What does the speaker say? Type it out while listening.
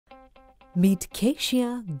Meet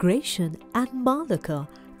Keisha, Gratian and Malika,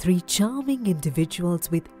 three charming individuals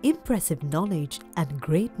with impressive knowledge and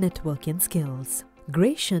great networking skills.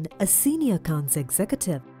 Gratian, a senior accounts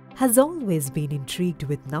executive, has always been intrigued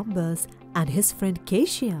with numbers, and his friend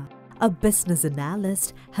Keisha, a business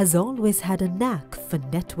analyst, has always had a knack for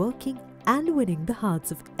networking and winning the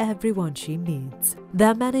hearts of everyone she meets.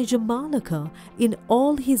 Their manager Malika, in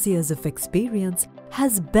all his years of experience,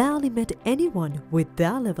 has barely met anyone with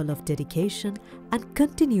their level of dedication and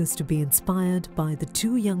continues to be inspired by the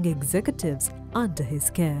two young executives under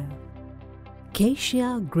his care.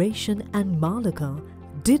 Keisha, Gratian and Malika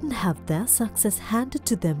didn't have their success handed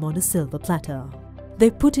to them on a silver platter. They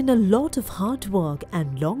put in a lot of hard work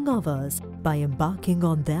and long hours by embarking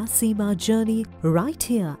on their CIMA journey right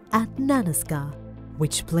here at Nanaska,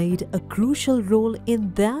 which played a crucial role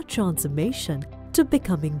in their transformation to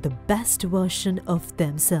becoming the best version of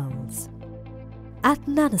themselves. At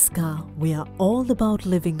Nanaska, we are all about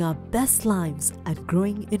living our best lives and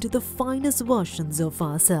growing into the finest versions of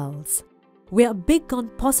ourselves. We are big on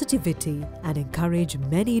positivity and encourage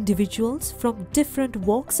many individuals from different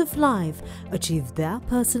walks of life achieve their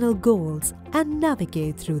personal goals and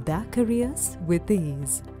navigate through their careers with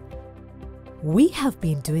ease. We have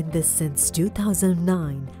been doing this since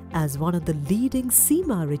 2009 as one of the leading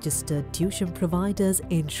CIMA registered tuition providers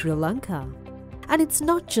in Sri Lanka. And it's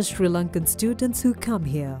not just Sri Lankan students who come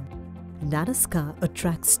here. Nanaska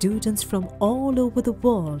attracts students from all over the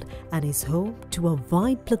world and is home to a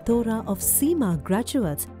wide plethora of CIMA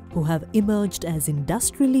graduates who have emerged as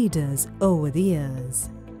industry leaders over the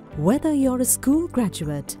years. Whether you're a school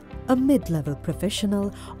graduate, a mid-level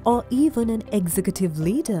professional, or even an executive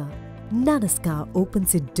leader, Nanaska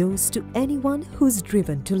opens its doors to anyone who's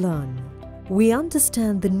driven to learn. We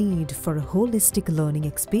understand the need for a holistic learning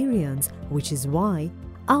experience, which is why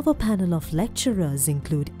our panel of lecturers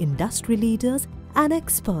include industry leaders and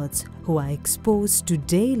experts who are exposed to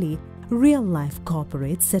daily, real-life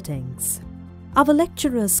corporate settings. Our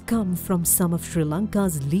lecturers come from some of Sri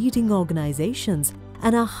Lanka's leading organizations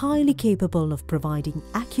and are highly capable of providing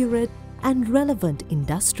accurate and relevant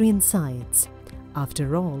industry insights.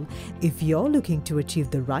 After all, if you're looking to achieve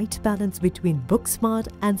the right balance between book smart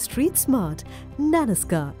and street smart,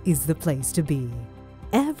 Nanaska is the place to be.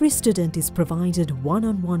 Every student is provided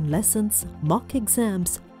one-on-one lessons, mock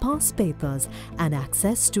exams, past papers and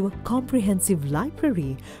access to a comprehensive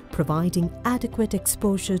library, providing adequate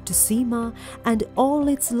exposure to CIMA and all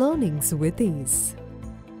its learnings with ease.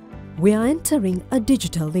 We are entering a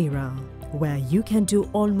digital era where you can do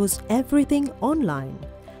almost everything online.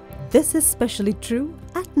 This is especially true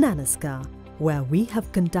at Nanaska, where we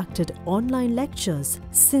have conducted online lectures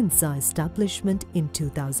since our establishment in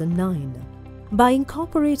 2009. By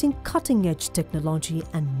incorporating cutting-edge technology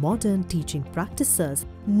and modern teaching practices,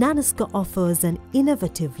 Nanaska offers an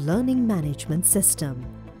innovative learning management system.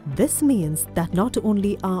 This means that not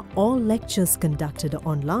only are all lectures conducted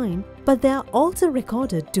online, but they are also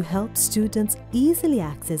recorded to help students easily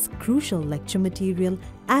access crucial lecture material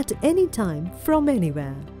at any time from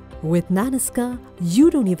anywhere. With Nanaska, you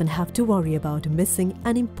don't even have to worry about missing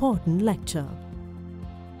an important lecture.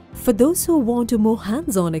 For those who want a more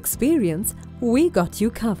hands-on experience, we got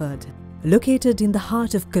you covered. Located in the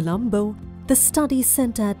heart of Colombo, the Study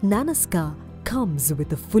Centre at Nanaska comes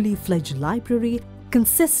with a fully fledged library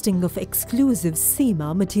consisting of exclusive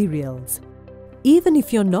CIMA materials. Even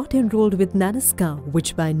if you're not enrolled with Nanaska,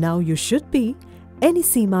 which by now you should be, any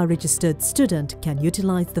CIMA registered student can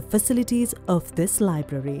utilize the facilities of this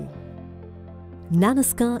library.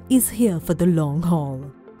 Nanaska is here for the long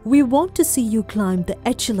haul. We want to see you climb the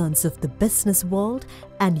echelons of the business world,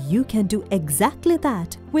 and you can do exactly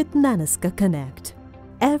that with Nanaska Connect.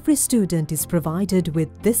 Every student is provided with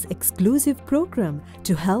this exclusive program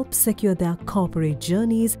to help secure their corporate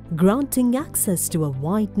journeys, granting access to a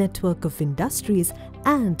wide network of industries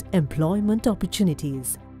and employment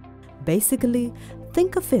opportunities. Basically,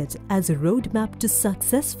 think of it as a roadmap to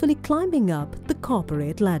successfully climbing up the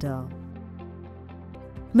corporate ladder.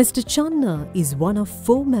 Mr. Channa is one of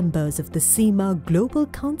 4 members of the CIMA Global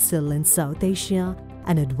Council in South Asia,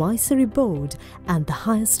 an advisory board and the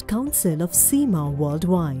highest council of CIMA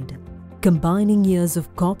worldwide. Combining years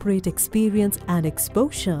of corporate experience and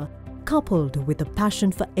exposure, coupled with a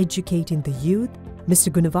passion for educating the youth, Mr.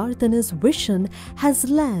 Gunavardhana's vision has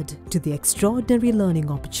led to the extraordinary learning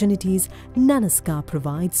opportunities Nanaska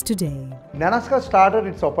provides today. Nanaska started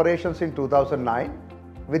its operations in 2009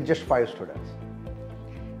 with just 5 students.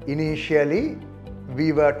 Initially,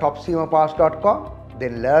 we were topcimapass.com,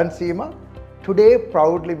 then Learn CIMA. Today,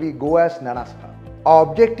 proudly we go as Nanaska. Our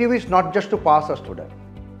objective is not just to pass a student.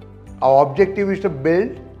 Our objective is to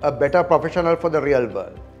build a better professional for the real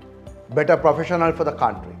world, better professional for the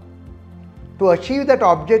country. To achieve that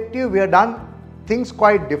objective, we have done things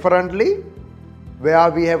quite differently, where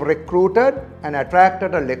we have recruited and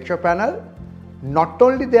attracted a lecture panel. Not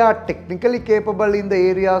only they are technically capable in the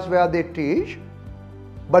areas where they teach,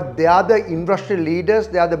 but they are the industry leaders,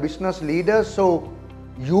 they are the business leaders, so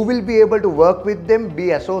you will be able to work with them,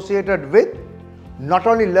 be associated with, not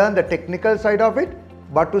only learn the technical side of it,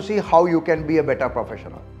 but to see how you can be a better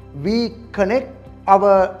professional. We connect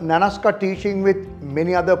our Nanaska teaching with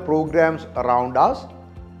many other programs around us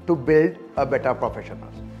to build a better professional.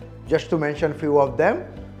 Just to mention few of them,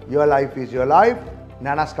 Your Life is Your Life,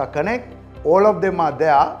 Nanaska Connect, all of them are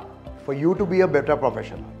there for you to be a better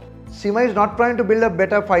professional. CIMA is not trying to build a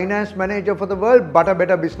better finance manager for the world, but a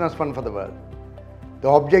better businessman for the world. The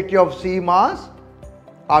objective of CIMAs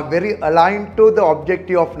are very aligned to the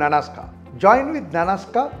objective of Nanaska. Join with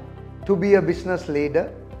Nanaska to be a business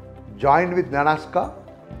leader. Join with Nanaska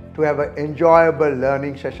to have enjoyable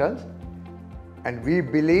learning sessions. And we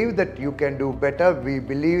believe that you can do better. We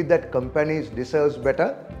believe that companies deserve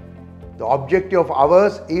better. The objective of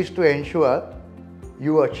ours is to ensure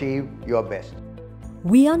you achieve your best.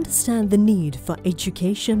 We understand the need for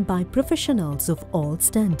education by professionals of all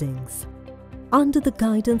standings. Under the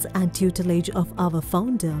guidance and tutelage of our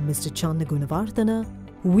founder, Mr. Channa Gunawardhana,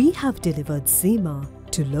 we have delivered CIMA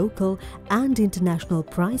to local and international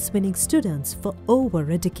prize-winning students for over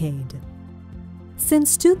a decade.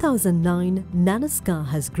 Since 2009, Nanaska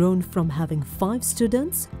has grown from having 5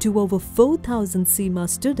 students to over 4,000 CIMA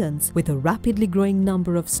students with a rapidly growing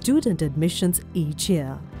number of student admissions each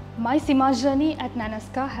year. My CIMA journey at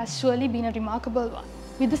Nanaska has surely been a remarkable one.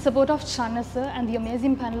 With the support of Channa sir and the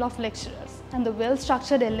amazing panel of lecturers and the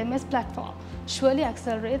well-structured LMS platform, surely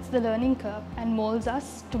accelerates the learning curve and molds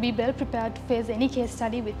us to be well prepared to face any case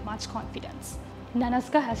study with much confidence.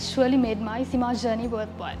 Nanaska has surely made my CIMA journey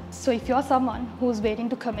worthwhile. So if you're someone who's waiting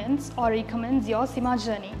to commence or recommends your CIMA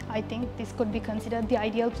journey, I think this could be considered the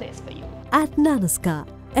ideal place for you. At Nanaska,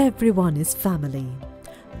 everyone is family.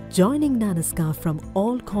 Joining Nanaska from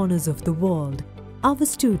all corners of the world, our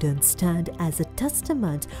students stand as a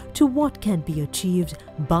testament to what can be achieved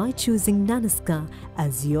by choosing Nanaska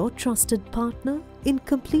as your trusted partner in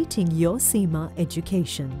completing your CIMA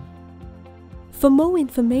education. For more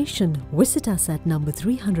information, visit us at number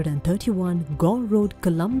 331 Gore Road,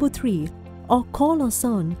 Colombo 3 or call us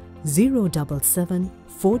on 077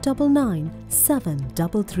 499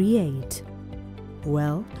 7338.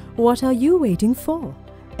 Well, what are you waiting for?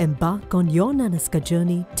 Embark on your Nanaska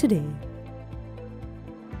journey today.